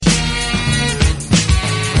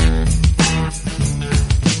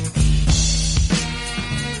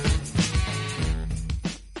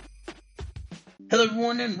Hello,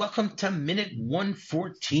 everyone, and welcome to minute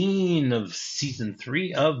 114 of season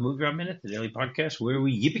 3 of MovieRob Minute, the daily podcast where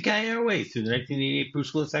we yippee-ki-yay our way through the 1988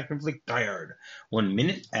 Bruce Willis action flick Die Hard, 1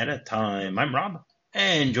 minute at a time. I'm Rob,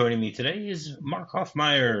 and joining me today is Mark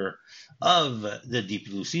Hoffmeyer of the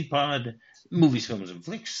Deep Blue Seed Pod, Movies, Films, and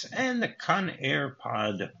Flicks, and the Con Air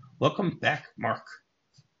Pod. Welcome back, Mark.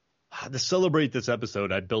 To celebrate this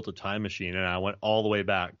episode, I built a time machine, and I went all the way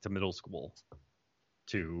back to middle school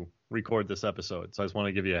to record this episode. So I just want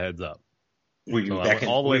to give you a heads up. Were you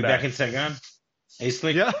back in Saigon?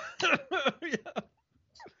 Ace-Lick? Yeah. Yeah.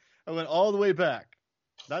 I went all the way back.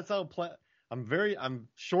 That's how I'm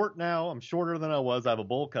short now. I'm shorter than I was. I have a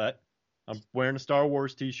bowl cut. I'm wearing a Star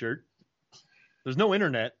Wars t-shirt. There's no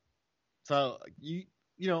internet. So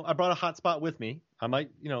I brought a hotspot with me. I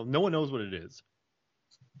might, no one knows what it is.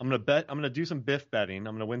 I'm going to bet. I'm going to do some Biff betting.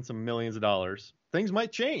 I'm going to win some millions of dollars. Things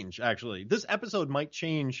might change, actually. This episode might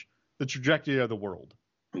change the trajectory of the world.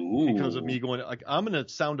 Ooh. Because of me going, I'm going to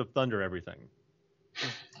Sound of Thunder everything.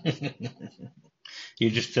 You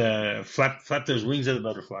just flap those wings of the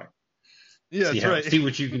butterfly. Yeah, that's right. See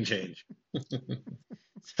what you can change. So,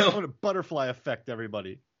 I'm going to butterfly affect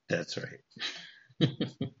everybody. That's right. I'm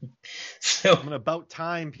going to about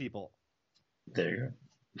time people. There you go.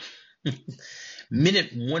 Minute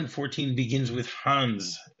 114 begins with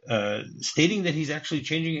Hans stating that he's actually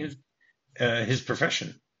changing his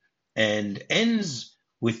profession, and ends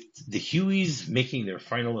with the Hueys making their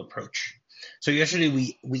final approach. So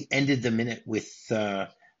yesterday we ended the minute with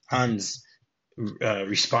Hans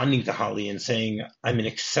responding to Holly and saying, "I'm an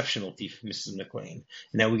exceptional thief, Mrs. McLean."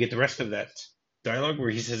 Now we get the rest of that dialogue where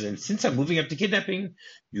he says, "And since I'm moving up to kidnapping,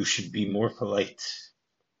 you should be more polite."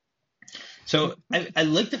 So I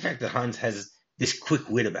like the fact that Hans has this quick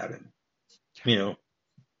wit about him. I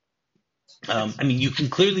mean, you can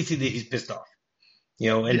clearly see that he's pissed off.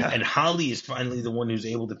 And Holly is finally the one who's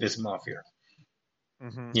able to piss him off here.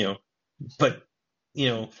 Mm-hmm. But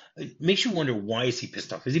it makes you wonder, why is he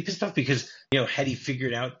pissed off? Is he pissed off because, had he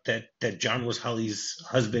figured out that John was Holly's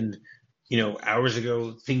husband, hours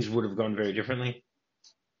ago, things would have gone very differently?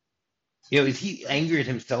 Is he angry at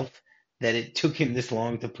himself that it took him this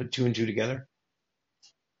long to put two and two together?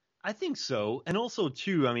 I think so. And also,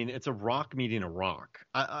 too, I mean, it's a rock meeting a rock.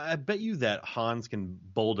 I bet you that Hans can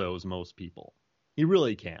bulldoze most people. He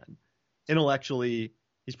really can. Intellectually,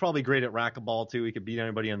 he's probably great at racquetball, too. He could beat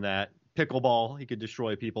anybody in that. Pickleball, he could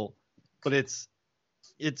destroy people. But it's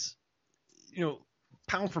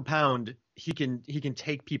pound for pound, he can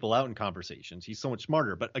take people out in conversations. He's so much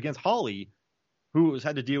smarter. But against Holly, who has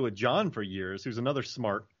had to deal with John for years, who's another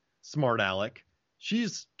smart aleck,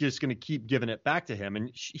 she's just going to keep giving it back to him,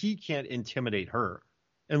 and he can't intimidate her.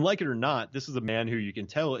 And like it or not, this is a man who you can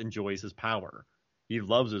tell enjoys his power. He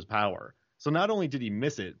loves his power. So not only did he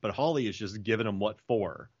miss it, but Holly is just giving him what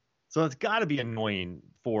for. So it's got to be annoying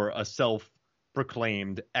for a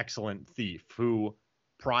self-proclaimed excellent thief who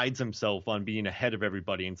prides himself on being ahead of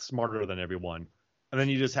everybody and smarter than everyone. And then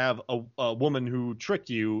you just have a woman who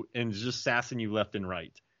tricked you and is just sassing you left and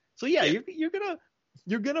right. So yeah.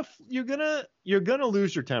 You're gonna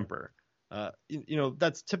lose your temper.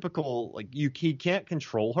 That's typical. Like he can't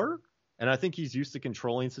control her, and I think he's used to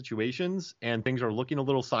controlling situations, and things are looking a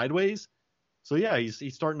little sideways. So yeah, he's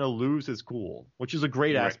starting to lose his cool, which is a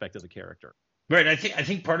great aspect of the character. Right. I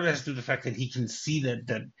think part of it has to do with the fact that he can see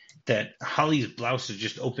that Holly's blouse is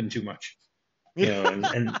just open too much, and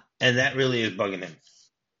that really is bugging him.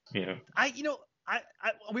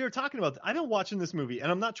 We were talking about, I've been watching this movie,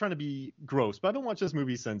 and I'm not trying to be gross, but I've been watching this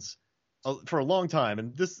movie for a long time,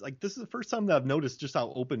 and this is the first time that I've noticed just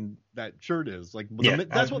how open that shirt is. Like,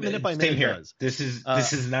 that's what Minute by Minute does. This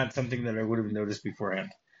is not something that I would have noticed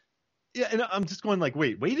beforehand. Yeah, and I'm just going like,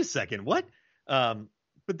 wait a second, what?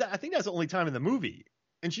 But I think that's the only time in the movie,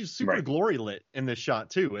 and she's super glory lit in this shot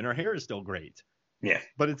too, and her hair is still great. Yeah,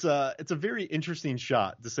 but it's a very interesting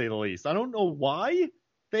shot, to say the least. I don't know why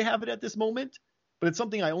they have it at this moment, but it's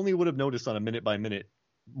something I only would have noticed on a minute by minute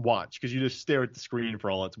watch, because you just stare at the screen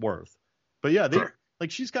for all it's worth. But yeah,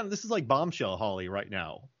 she's this is like Bombshell Holly right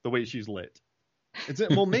now, the way she's lit.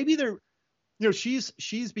 Maybe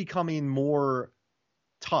she's becoming more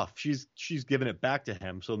tough. She's giving it back to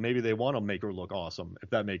him, so maybe they want to make her look awesome,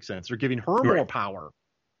 if that makes sense. They're giving her more power.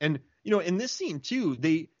 And in this scene too,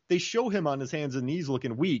 they show him on his hands and knees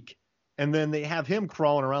looking weak, and then they have him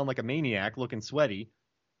crawling around like a maniac, looking sweaty.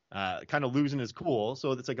 Kind of losing his cool,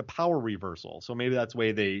 so it's like a power reversal. So maybe that's the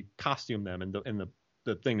way they costume them in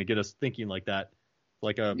the thing to get us thinking like that,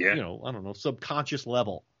 like I don't know, subconscious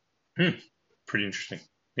level. Pretty interesting.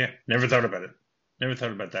 Yeah, never thought about it. Never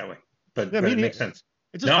thought about it that way. But it makes sense.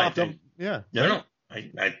 It just popped up. Yeah. No,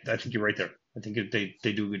 I think you're right there. I think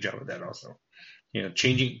they do a good job of that also.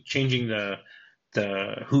 Changing the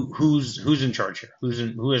who's in charge here,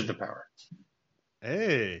 who has the power.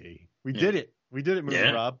 Hey, we Yeah, did it. We did it, movie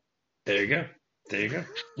yeah. Rob. There you go. There you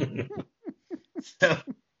go. So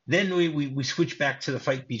then we switch back to the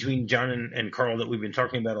fight between John and Carl that we've been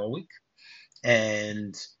talking about all week.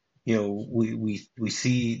 And we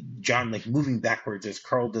see John like moving backwards as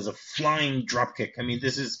Carl does a flying drop kick. I mean,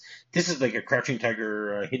 this is like a crouching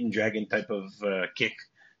tiger, hidden dragon type of kick.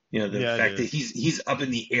 The Yeah, it fact that is. he's up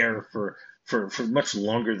in the air for much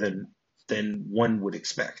longer than one would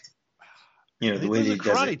expect. And The he way does that a he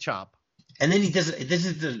does karate it, chop. and then he does it. This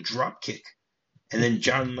is the drop kick, and then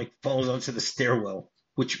John like falls onto the stairwell,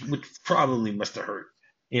 which probably must have hurt.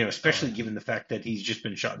 Oh Especially yeah. given the fact that he's just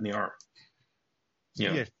been shot in the arm. You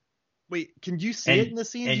know, Yeah. Wait, can you see it and in the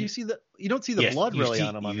scene? Do you and see the? You don't see the yes, blood really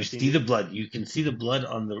on him on you the scene, see do the you? blood. You can see the blood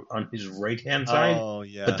on his right hand side, Oh but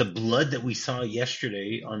yeah. the blood that we saw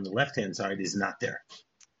yesterday on the left hand side is not there.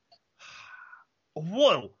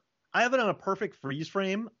 Whoa! I have it on a perfect freeze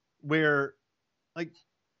frame where, like,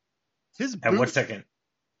 his At what boot second?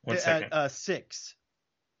 What at second?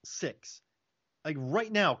 six. Like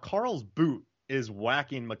right now, Carl's boot is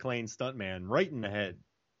whacking McClane's stuntman right in the head.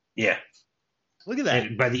 Yeah, Look at that.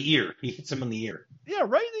 and by the ear, he hits him on the ear. Yeah,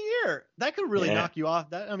 right in the ear. That could really Yeah, knock you off.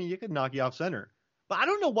 You could knock you off center. But I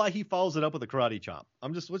don't know why he follows it up with a karate chop.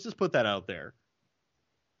 Let's just put that out there.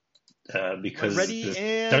 because Ready the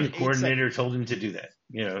and stunt 8 seconds. coordinator told him to do that.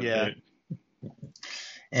 Yeah.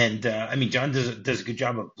 And I mean, John does a good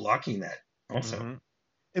job of blocking that also. Mm-hmm.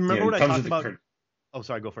 And remember He what I comes talked with the about? Oh,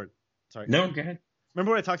 sorry, go for it. Sorry. No, go ahead.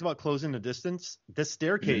 Remember what I talked about closing the distance? This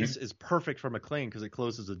staircase Mm-hmm. is perfect for McClane because it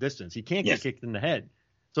closes the distance. He can't get Yes, kicked in the head.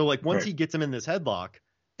 So like once right. he gets him in this headlock,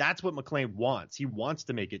 that's what McClane wants. He wants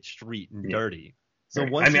to make it street and Yeah, dirty. So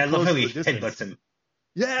right. once I mean, he I love how closes he the distance, headbutts him.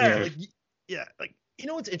 yeah, Yeah, like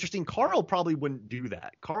what's interesting? Carl probably wouldn't do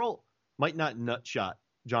that. Carl might not nutshot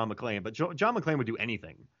John McClane, but John McClane would do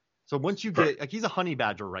anything. So once you right. get like he's a honey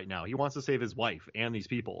badger right now. He wants to save his wife and these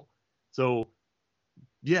people. So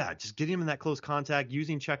yeah, just getting him in that close contact,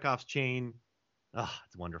 using Chekhov's chain. Ah,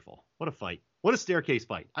 it's wonderful. What a fight. What a staircase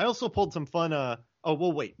fight. I also pulled some fun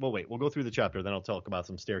we'll wait. We'll go through the chapter, then I'll talk about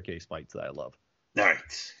some staircase fights that I love. All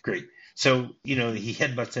right, great. So he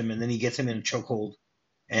headbutts him, and then he gets him in a chokehold,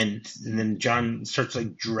 and then John starts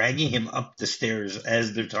like dragging him up the stairs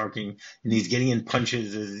as they're talking, and he's getting in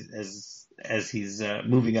punches as he's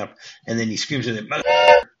moving up, and then he screams at him,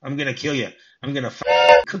 "I'm gonna kill you! I'm gonna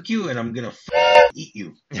cook you, and I'm gonna eat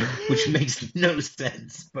you," which makes no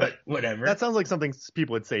sense, but whatever. That sounds like something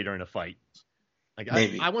people would say during a fight. Like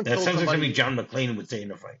Maybe I once that told sounds like somebody something John McClane would say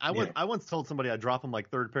in a fight. I once told somebody I'd drop him like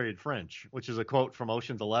third period French, which is a quote from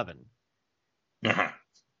Ocean's 11, Uh-huh.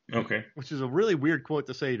 Okay. which is a really weird quote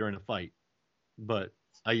to say during a fight, but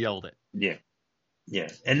I yelled it. Yeah. Yeah.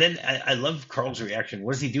 And then I love Carl's reaction.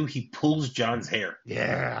 What does he do? He pulls John's hair.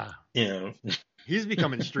 Yeah. He's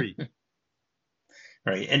becoming street.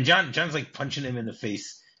 Right. And John's like punching him in the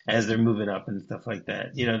face as they're moving up and stuff like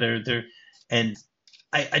that. They're and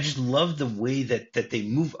I just love the way that they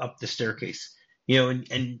move up the staircase.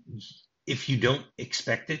 And if you don't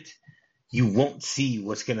expect it, you won't see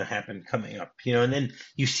what's going to happen coming up. And then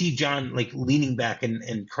you see John like leaning back,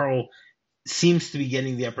 and Carl seems to be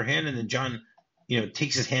getting the upper hand, and then John,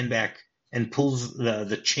 takes his hand back and pulls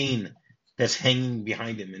the chain that's hanging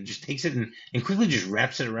behind him, and just takes it and quickly just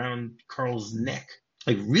wraps it around Carl's neck,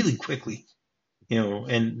 like really quickly,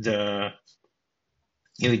 and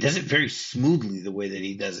he does it very smoothly the way that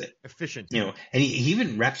he does it, Efficient. and he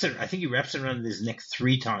even wraps it. I think he wraps it around his neck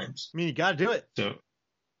 3 times. I mean, you got to do it. So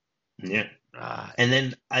yeah, Ah, and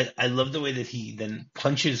then I love the way that he then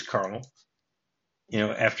punches Carl,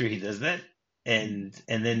 after he does that, and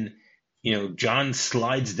then John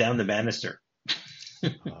slides down the banister, oh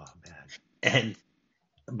man. and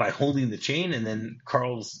by holding the chain, and then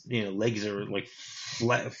Carl's legs are like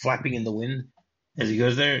flapping in the wind as he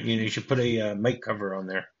goes there. You should put a mic cover on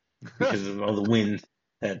there because of all the wind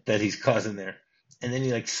that he's causing there, and then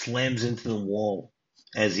he like slams into the wall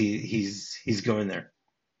as he's going there.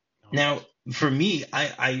 Now, for me,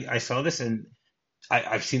 I saw this, and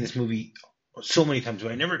I've seen this movie so many times,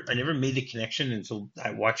 but I never made the connection until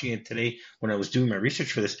watching it today when I was doing my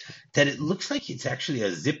research for this, that it looks like it's actually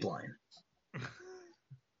a zip line.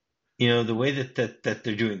 The way that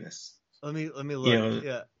they're doing this. Let me look.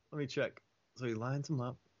 Yeah, let me check. So he lines them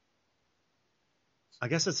up. I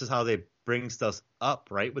guess this is how they bring stuff up,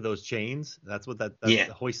 right? With those chains. That's what that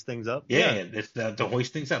hoist things up. Yeah. That's the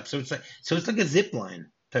hoist things up. So it's like a zip line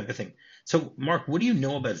type of thing. So, Mark, what do you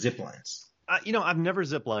know about zip lines? I've never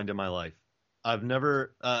zip lined in my life. I've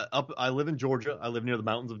never I live in Georgia. I live near the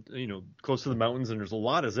mountains of close to the mountains, and there's a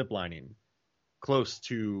lot of zip lining close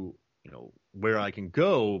to where I can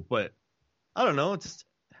go. But I don't know. It's just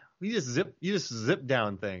you just zip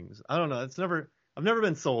down things. I don't know. I've never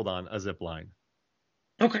been sold on a zip line.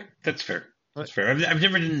 Okay, that's fair. But, That's fair. I've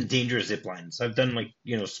never done dangerous zip lines. I've done like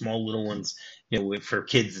small little ones, for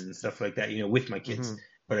kids and stuff like that, with my kids. mhm.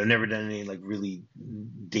 But I've never done any like really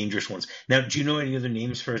dangerous ones. Now, do you know any other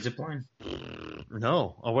names for a zip line?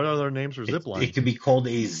 No. What other names for zip It line? could be called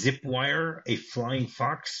a zip wire, a flying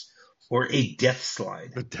fox, or a death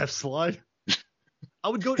slide. The death slide. I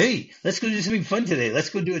would go. Hey, let's go do something fun today. Let's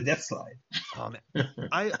go do a death slide.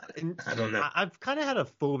 I don't know. I've kind of had a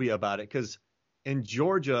phobia about it because in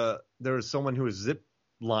Georgia there was someone who was zip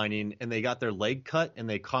lining and they got their leg cut and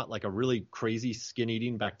they caught like a really crazy skin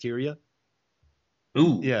eating bacteria.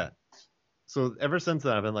 Ooh. Yeah. So ever since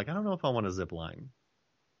then I've been like, I don't know if I want to zip line.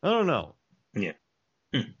 I don't know. Yeah.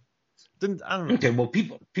 I don't know. Okay. Well,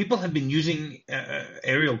 people have been using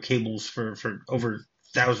aerial cables for over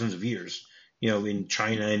thousands of years. In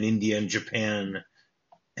China and India and Japan,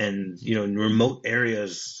 and in remote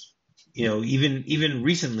areas. Even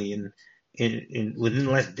recently in within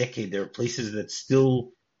the last decade, there are places that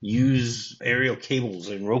still use aerial cables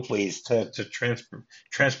and ropeways to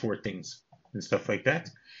transport things and stuff like that.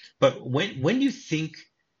 But when do you think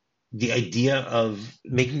the idea of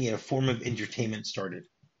making it a form of entertainment started?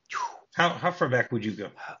 How far back would you go?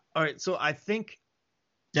 All right, so I think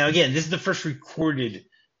Now again, this is the first recorded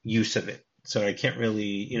use of it, so I can't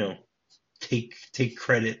really take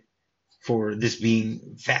credit for this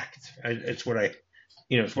being fact. It's what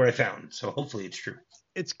I found. So hopefully it's true.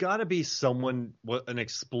 it's got to be an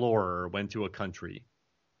explorer went to a country,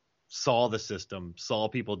 saw the system, saw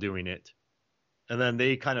people doing it, and then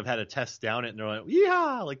they kind of had to test down it, and they're like,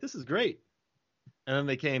 yeah, like this is great. And then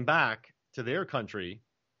they came back to their country,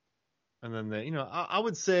 and then I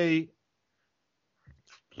would say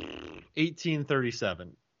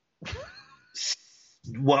 1837.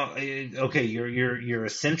 Well, okay, you're a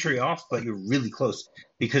century off, but you're really close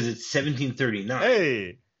because it's 1739.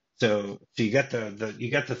 Hey, So you got the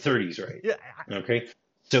 30s right. yeah, Okay.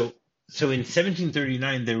 So in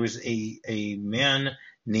 1739 there was a man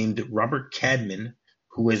named Robert Cadman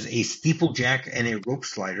who was a steeplejack and a rope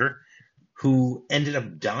slider who ended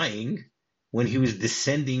up dying when he was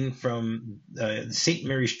descending from St.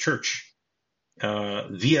 Mary's Church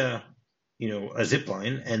via a zip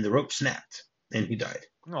line, and the rope snapped and he died.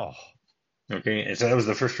 oh, Okay, and so that was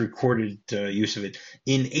the first recorded use of it.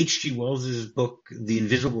 In H.G. Wells's book *The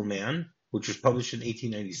Invisible Man*, which was published in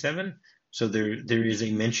 1897, so there is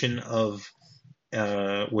a mention of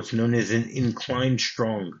what's known as an inclined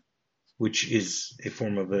strong, which is a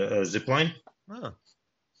form of a zip line. huh.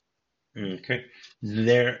 Okay,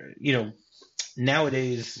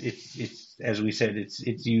 nowadays it's as we said, it's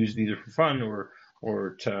used either for fun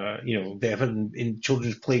or to they have it in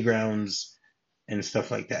children's playgrounds and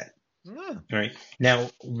stuff like that. Huh. All right. Now,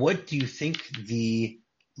 what do you think the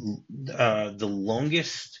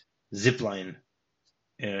longest zip line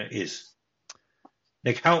is?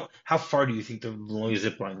 Like how far do you think the longest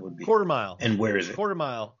zip line would be? Quarter mile. And where is it? Quarter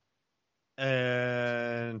mile.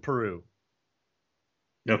 And Peru.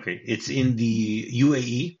 Okay, it's in the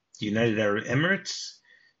UAE, the United Arab Emirates.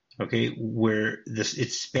 Okay, where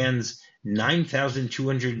it spans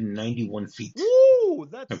 9,291 feet. Woo!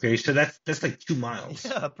 Okay, so that's like 2 miles,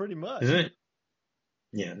 Yeah, pretty much. isn't it?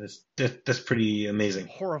 Yeah, that's pretty amazing.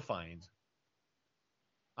 Horrifying.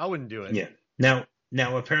 I wouldn't do it. Yeah.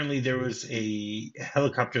 Now apparently there was a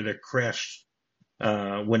helicopter that crashed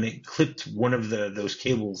when it clipped one of those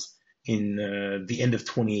cables in the end of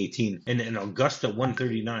 2018, and an Augusta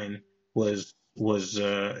 139 was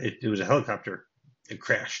it was a helicopter. It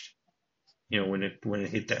crashed. When it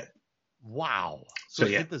hit that. Wow. So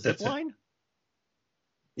it yeah, hit the zip that's it. line?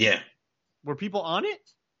 Yeah. Were people on it?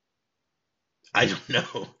 I don't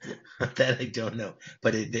know. That I don't know.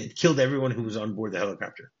 But it killed everyone who was on board the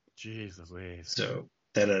helicopter. Jesus Louise. So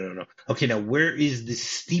that I don't know. Okay, now where is the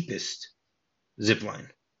steepest zip line?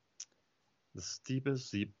 The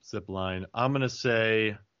steepest zip line. I'm gonna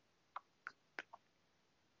say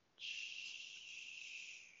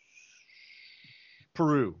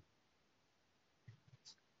Peru.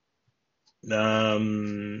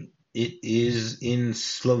 It is in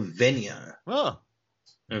Slovenia. Oh,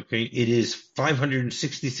 Okay, it is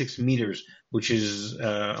 566 meters, which is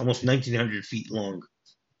almost 1,900 feet long,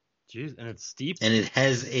 jeez, and it's steep. and it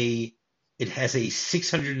has a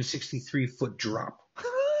 663-foot drop.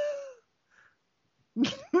 No,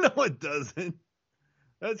 it doesn't.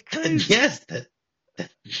 That's crazy. Yes,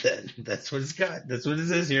 that's what it's got. That's what it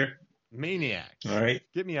says here. Maniacs. All right.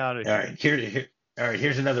 Get me out of All here. right. All right.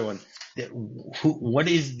 Here's another one. What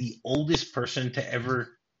is the oldest person to ever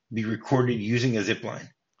be recorded using a zip line?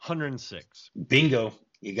 106. Bingo.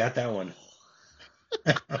 You got that one.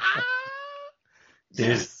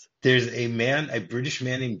 There's Yes. there's a British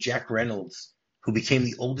man named Jack Reynolds, who became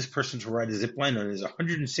the oldest person to ride a zip line on his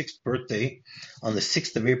 106th birthday on the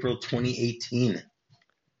 6th of April, 2018.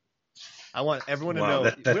 I want everyone to Wow, know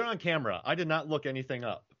that we're on camera. I did not look anything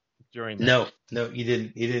up during that. no, you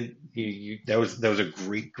didn't. That was a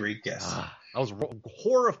great guess. I was All right.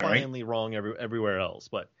 horrifyingly wrong everywhere else,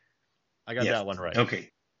 but I got Yes. that one right. Okay.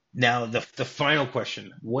 Now the final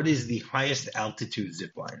question: what is the highest altitude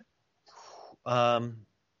zip line? Highest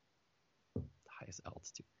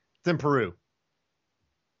altitude. It's in Peru.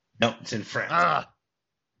 No, it's in France. Ah,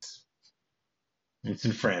 It's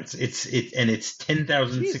in France. It's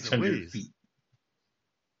 10,600 Jeez. feet.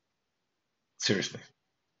 Seriously,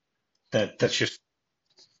 that's just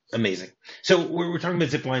amazing. So we're talking about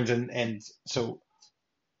zip lines, and so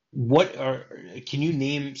can you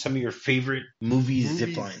name some of your favorite movie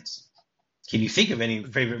zip lines? Can you think of any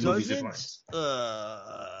favorite movie zip lines?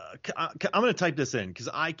 I'm going to type this in because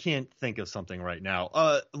I can't think of something right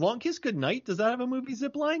now. Long Kiss Goodnight, does that have a movie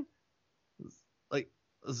zip line? Like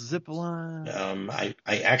a zip line? I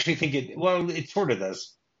actually think it sort of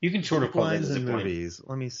does. You can sort of call that a zip line. Movies.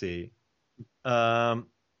 Let me see. 10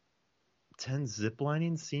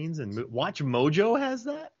 ziplining scenes and Watch Mojo has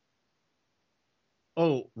that?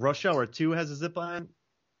 Oh, Rush Hour 2 has a zip line.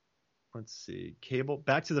 Let's see. Cable.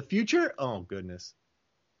 Back to the Future? Oh, goodness.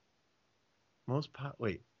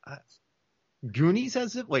 Goonies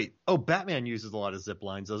has zip. Wait. Oh, Batman uses a lot of zip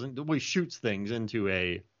lines, doesn't he? He shoots things into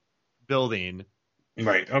a building.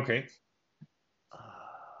 Right. Okay.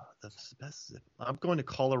 The best zip. I'm going to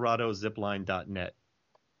coloradozipline.net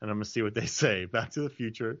and I'm going to see what they say. Back to the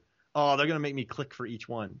Future. Oh, they're going to make me click for each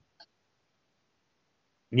one.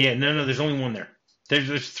 Yeah. No. There's only one there.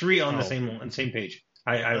 There's three on the same page.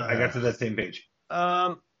 I got to that same page.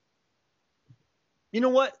 You know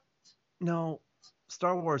what? No,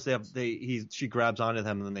 Star Wars. She grabs onto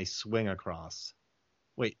them and then they swing across.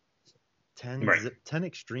 Wait, 10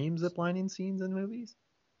 extreme ziplining scenes in movies.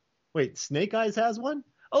 Wait, Snake Eyes has one.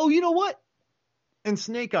 Oh, you know what? In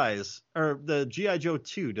Snake Eyes or the G.I. Joe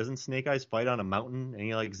 2, doesn't Snake Eyes fight on a mountain and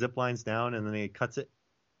he like zip lines down and then he cuts it?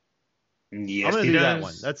 Yes, I'm gonna he do does. that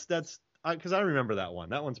one. That's because I remember that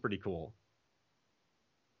one. That one's pretty cool.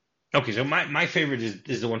 Okay, so my favorite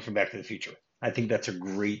is the one from Back to the Future. I think that's a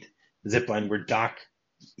great zip line where Doc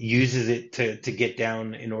uses it to get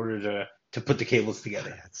down in order to put the cables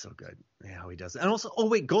together. Oh, yeah, it's so good. Yeah, how he does it. And also,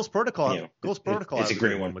 wait, Ghost Protocol. Yeah, Ghost Protocol it's has a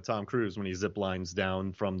great one with Tom Cruise when he zip lines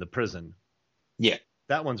down from the prison. Yeah,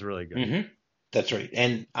 that one's really good. Mm-hmm. That's right.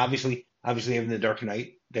 And obviously, in The Dark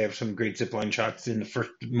Knight, they have some great zip line shots in the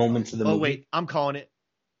first moments of the movie. Oh wait, I'm calling it.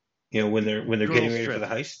 You know, when they're getting ready for the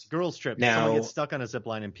heist. Girls Trip. Now, someone gets stuck on a zip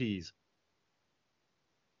line and pees.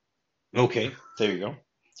 Okay, there you go.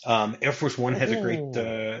 Air Force One has a great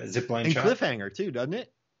zip line shot. And Cliffhanger too, doesn't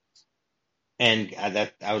it? And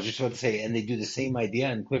that I was just about to say, and they do the same idea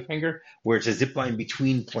in Cliffhanger, where it's a zip line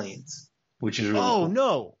between planes, which is really cool.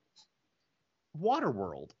 No,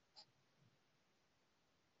 Waterworld.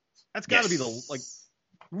 That's got to be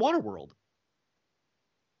Waterworld.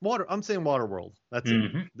 I'm saying Waterworld. That's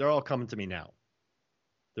it. They're all coming to me now.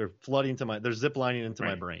 They're flooding to they're ziplining into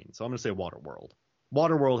my brain. So I'm going to say Waterworld.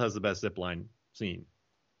 Waterworld has the best zipline scene.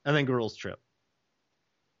 And then Girls Trip.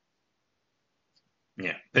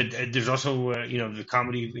 Yeah, but there's also the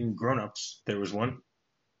comedy in Grown Ups. There was one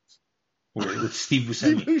with Steve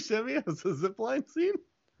Buscemi. Steve Buscemi has a zipline scene.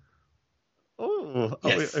 Oh,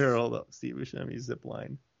 yes. Here, hold up. Steve Buscemi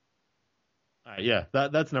zipline. All right, yeah,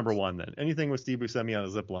 that's number one then. Anything with Steve Buscemi on a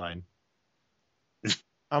zipline.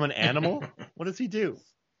 I'm an animal. What does he do?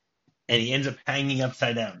 And he ends up hanging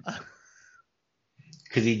upside down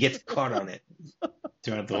because he gets caught on it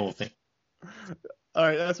throughout the whole thing. All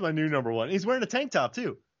right, that's my new number one. He's wearing a tank top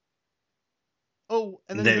too. Oh,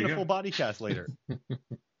 and then he's in a full body cast later.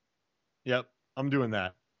 Yep, I'm doing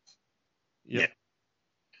that. Yep.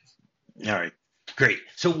 Yeah. All right, great.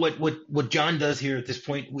 So what John does here at this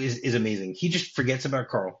point is amazing. He just forgets about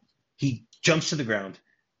Carl. He jumps to the ground,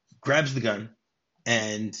 grabs the gun,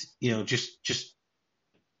 and just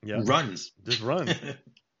runs. Just run.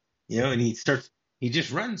 And he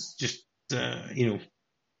just runs.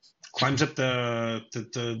 Climbs up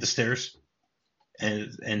the stairs,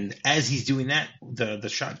 and as he's doing that, the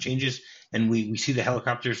shot changes, and we see the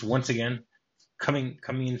helicopters once again coming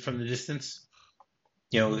in from the distance,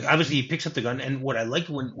 Obviously he picks up the gun, and what I like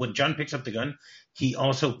when John picks up the gun, he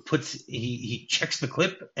also he checks the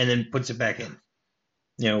clip and then puts it back in.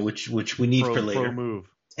 Which we need for later. Pro move.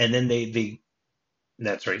 And then they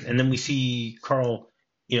that's right. And then we see Carl,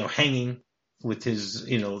 hanging with his,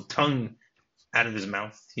 tongue out of his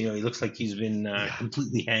mouth. He looks like he's been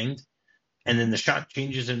completely hanged. And then the shot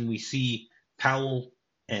changes, and we see Powell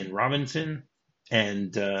and Robinson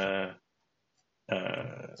and the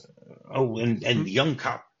young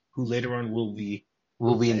cop who later on will be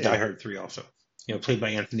in Die Hard 3 also. Played by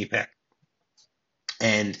Anthony Peck.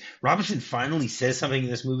 And Robinson finally says something in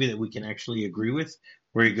this movie that we can actually agree with,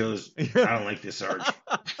 where he goes, "I don't like this, Sarge."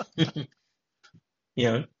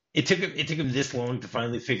 It took him this long to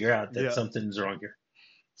finally figure out that something's wrong here.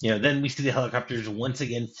 Then we see the helicopters once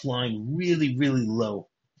again flying really, really low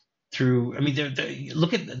through. I mean,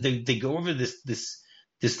 they go over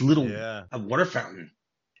this little water fountain,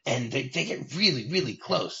 and they get really, really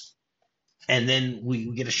close. And then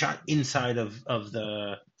we get a shot inside of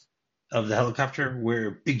the helicopter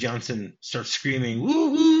where Big Johnson starts screaming,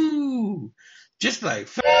 "Woohoo! Just like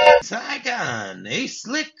Saigon,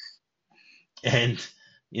 Slick!" And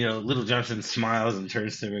Little Johnson smiles and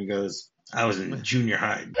turns to him and goes, "I was in junior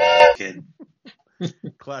high, kid."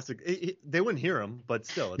 Classic. They wouldn't hear him, but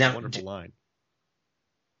still, it's a wonderful line.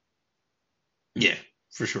 Yeah,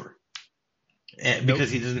 for sure.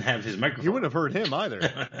 Because he doesn't have his microphone. You wouldn't have heard him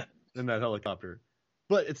either in that helicopter.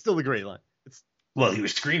 But it's still a great line. Well, he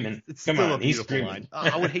was screaming. It's still a beautiful line.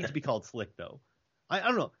 I would hate to be called slick, though. I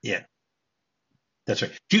don't know. Yeah, that's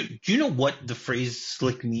right. Do you know what the phrase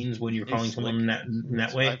 "slick" means when you're calling someone in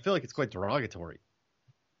that way? I feel like it's quite derogatory.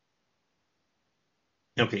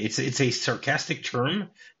 Okay, it's a sarcastic term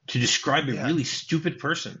to describe a really stupid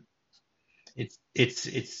person.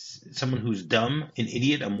 It's someone who's dumb, an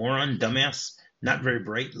idiot, a moron, dumbass, not very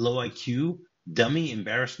bright, low IQ, dummy,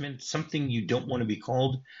 embarrassment, something you don't want to be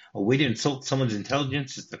called. A way to insult someone's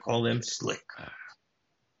intelligence is to call them slick.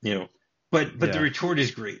 But the retort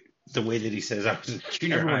is great. The way that he says, "I was a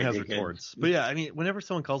junior high." Everyone has retorts. But yeah, I mean, whenever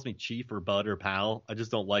someone calls me chief or bud or pal, I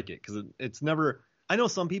just don't like it because it's never. I know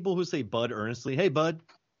some people who say bud earnestly. "Hey, bud,"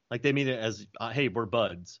 like they mean it as, "Hey, we're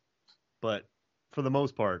buds." But for the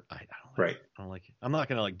most part, I don't like it. I'm not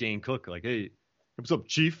gonna like Dane Cook, like, "Hey, what's up,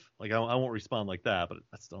 chief?" Like I won't respond like that. But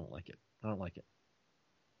I still don't like it. I don't like it.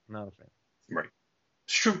 I'm not a fan. Right.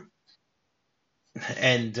 It's true.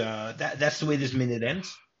 And that's the way this minute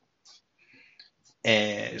ends.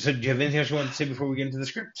 So do you have anything else you want to say before we get into the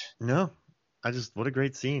script? No. What a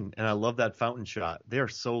great scene. And I love that fountain shot. They are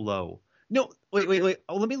so low. No, wait.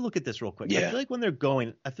 Oh, let me look at this real quick. Yeah. I feel like when they're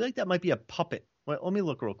going, I feel like that might be a puppet. Wait, let me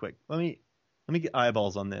look real quick. Let me get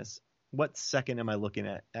eyeballs on this. What second am I looking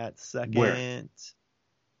at? At second. Where?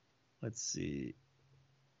 Let's see.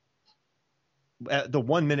 At the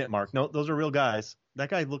 1 minute mark. No, those are real guys. That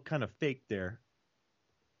guy looked kind of fake there.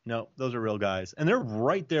 No, those are real guys. And they're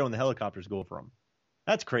right there when the helicopters go for them.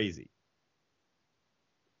 That's crazy.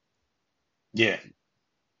 Yeah.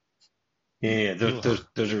 Yeah. Those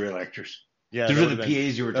are real actors. Yeah. Those are the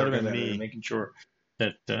PAs you were talking about. Making sure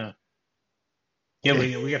that.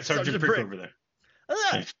 We got Sergeant Brick over there.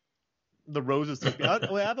 Ah! The roses took me.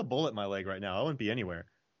 I have a bullet in my leg right now. I wouldn't be anywhere.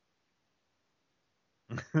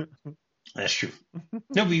 That's true.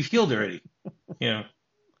 No, but you've healed already.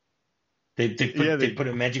 They put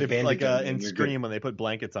a magic bandage on in Scream when they put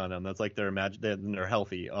blankets on them. That's like they're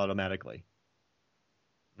healthy automatically.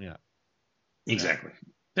 Yeah. Exactly.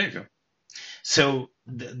 There you go. So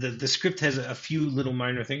the script has a few little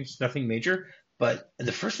minor things, nothing major. But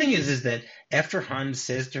the first thing is that after Hans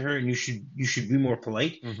says to her, "And you should be more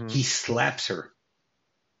polite," he slaps her.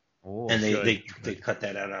 Oh, and they cut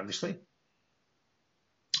that out, obviously.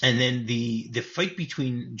 And then the fight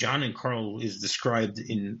between John and Carl is described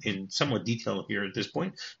in somewhat detail here at this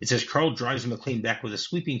point. It says Carl drives McClane back with a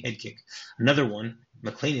sweeping head kick. Another one.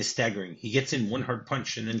 McClane is staggering. He gets in one hard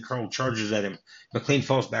punch, and then Carl charges at him. McClane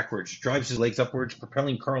falls backwards, drives his legs upwards,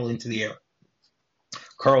 propelling Carl into the air.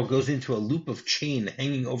 Carl goes into a loop of chain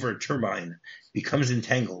hanging over a turbine, becomes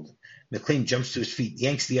entangled. McClane jumps to his feet,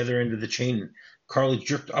 yanks the other end of the chain. Carl is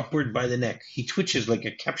jerked upward by the neck. He twitches like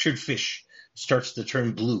a captured fish, starts to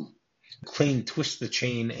turn blue. McClane twists the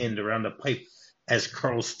chain end around a pipe as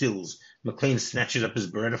Carl stills. McClane snatches up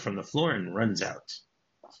his Beretta from the floor and runs out.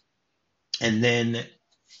 And then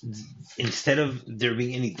instead of there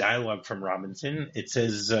being any dialogue from Robinson, it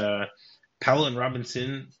says Powell and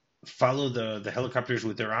Robinson follow the helicopters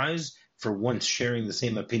with their eyes, for once sharing the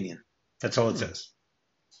same opinion. That's all it says.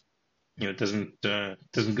 It doesn't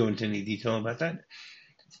go into any detail about that.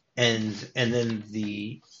 And then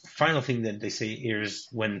the final thing that they say is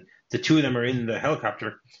when the two of them are in the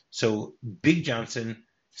helicopter. So Big Johnson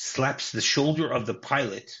slaps the shoulder of the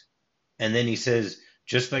pilot, and then he says,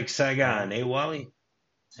 "Just like Saigon, eh, Wally?"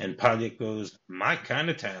 And pilot goes, "My kind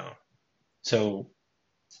of town." So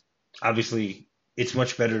obviously, it's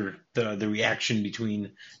much better the reaction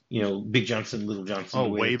between Big Johnson and Little Johnson, the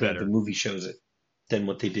way way that better. the movie shows it, than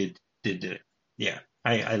what they did. Yeah,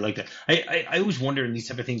 I like that. I always wonder in these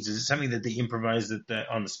type of things, is it something that they improvised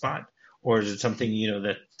on the spot, or is it something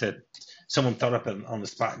that someone thought up on the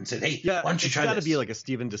spot and said, "Hey, Yeah, why don't you it's try got to this?" be like a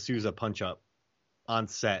Steven D'Souza punch up on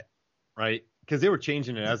set, right? Because they were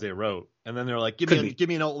changing it as they wrote, and then they're like, "Give Could me, be. give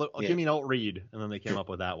me an alt, Yeah. give me an alt read," and then they came Sure. up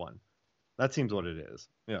with that one. That seems what it is.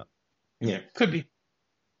 Yeah. Yeah, could be.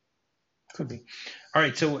 Could be. All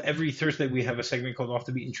right, so every Thursday we have a segment called Off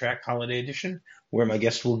the Beaten Track Holiday Edition, where my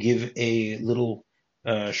guest will give a little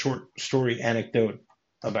short story anecdote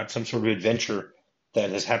about some sort of adventure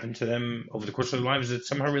that has happened to them over the course of their lives that's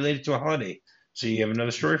somehow related to a holiday. So you have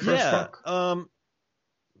another story for us, Yeah. Mark?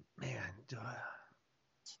 Man.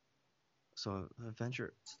 So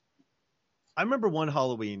adventure. I remember one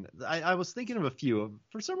Halloween. I was thinking of a few.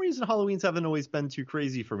 For some reason, Halloweens haven't always been too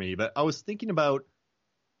crazy for me, but I was thinking about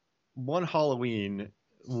one Halloween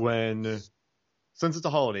when, since it's a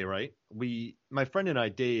holiday, right? My friend and I,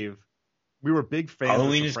 Dave, we were big fans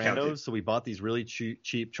Halloween of is counted. Sopranos, so we bought these really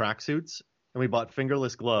cheap tracksuits, and we bought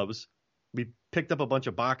fingerless gloves. We picked up a bunch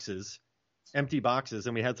of empty boxes,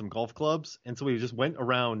 and we had some golf clubs, and so we just went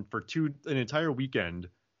around for an entire weekend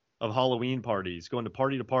of Halloween parties, going to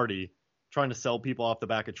party, trying to sell people off the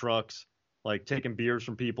back of trucks, like taking beers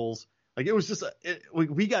from people's. Like it was just,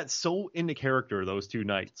 we got so into character those 2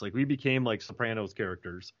 nights. Like we became like Sopranos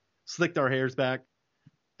characters, slicked our hairs back,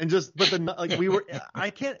 and I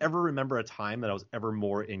can't ever remember a time that I was ever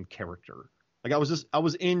more in character. Like I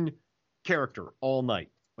was in character all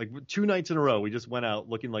night. Like 2 nights in a row, we just went out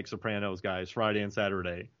looking like Sopranos guys, Friday and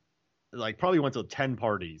Saturday. Like probably went to 10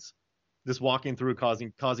 parties, just walking through,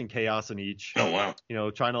 causing chaos in each. Oh, wow.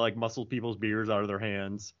 Trying to like muscle people's beers out of their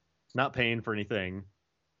hands, not paying for anything.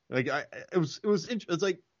 Like it was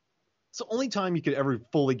like it's the only time you could ever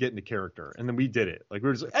fully get into character, and then we did it. Like we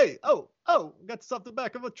were just like, hey, got stuff in the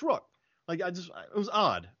back of a truck. Like it was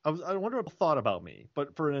odd. I wonder what thought about me,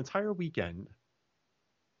 but for an entire weekend,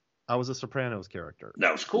 I was a Sopranos character.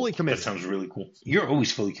 That was cool. Fully committed. That sounds really cool. You're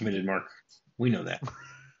always fully committed, Mark. We know that.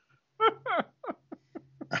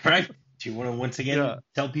 All right. Do you want to once again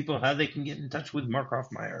tell people how they can get in touch with Mark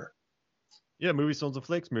Hoffmeyer? Yeah, Movies, Films, and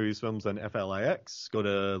Flicks, Movies, Films, and FLIX. Go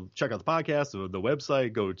to check out the podcast, the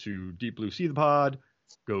website. Go to Deep Blue Sea the Pod.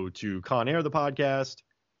 Go to Con Air the podcast.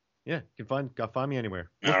 Yeah, you can find me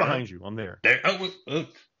anywhere. Look behind you. I'm there.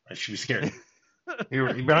 I should be scared.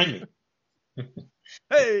 You're behind me.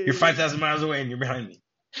 Hey, you're 5,000 miles away and you're behind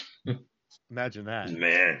me. Imagine that,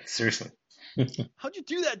 man. Seriously. How'd you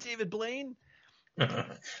do that, David Blaine? All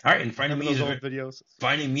right, and finding me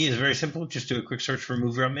is very simple. Just do a quick search for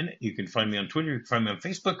MovieRob Minute. You can find me on Twitter, you can find me on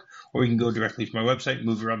Facebook, or you can go directly to my website,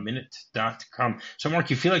 MovieRobMinute.com. So, Mark,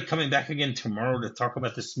 you feel like coming back again tomorrow to talk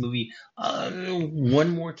about this movie one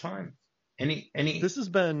more time? Any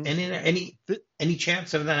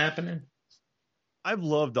chance of that happening? I've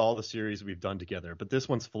loved all the series we've done together, but this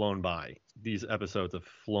one's flown by. These episodes have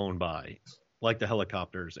flown by. Like the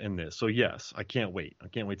helicopters in this. So yes, I can't wait. I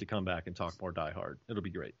can't wait to come back and talk more Die Hard. It'll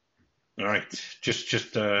be great. All right.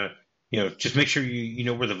 Just make sure you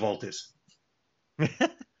know where the vault is. All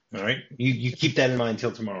right. You keep that in mind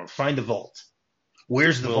until tomorrow. Find the vault.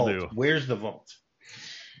 Where's the vault? Where's the vault?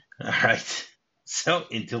 All right. So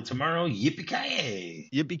until tomorrow,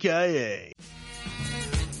 yippee-ki-yay. Yippee-ki-yay.